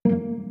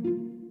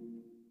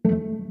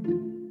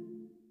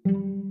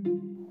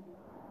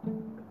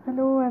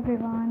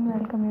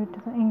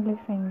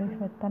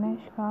with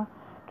Tanishka.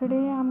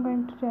 Today I'm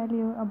going to tell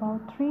you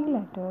about three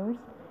letters,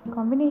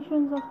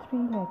 combinations of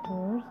three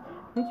letters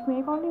which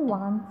make only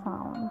one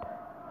sound.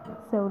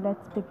 So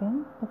let's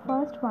begin. The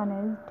first one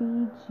is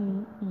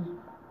D-G-E.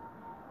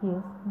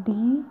 Yes,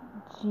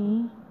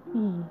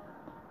 D-G-E.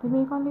 They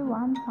make only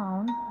one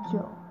sound,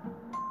 jo.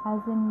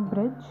 As in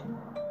bridge,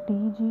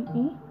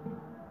 D-G-E,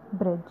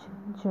 bridge,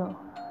 jo.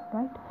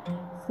 Right?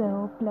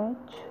 So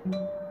pledge,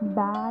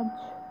 badge,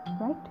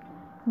 right?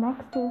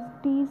 Next is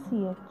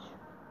TCH,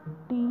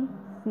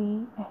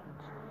 TCH.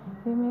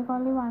 They make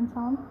only one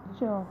sound,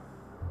 ch.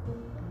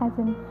 As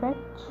in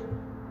fetch,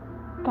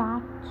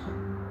 catch,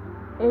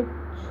 itch,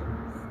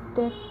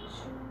 stitch,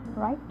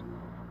 right?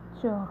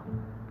 Ch.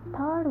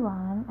 Third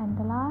one and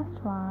the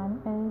last one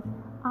is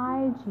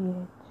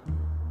IGH.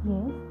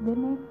 Yes, they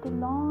make the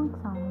long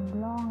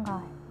sound, long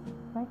I,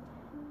 right?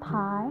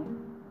 Thigh,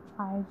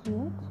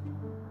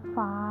 IGH,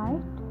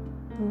 fight,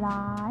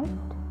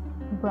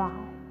 light,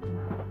 bright.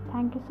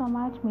 Thank you so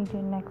much. Meet you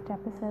in next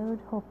episode.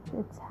 Hope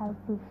it's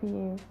helpful for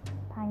you.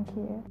 Thank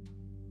you.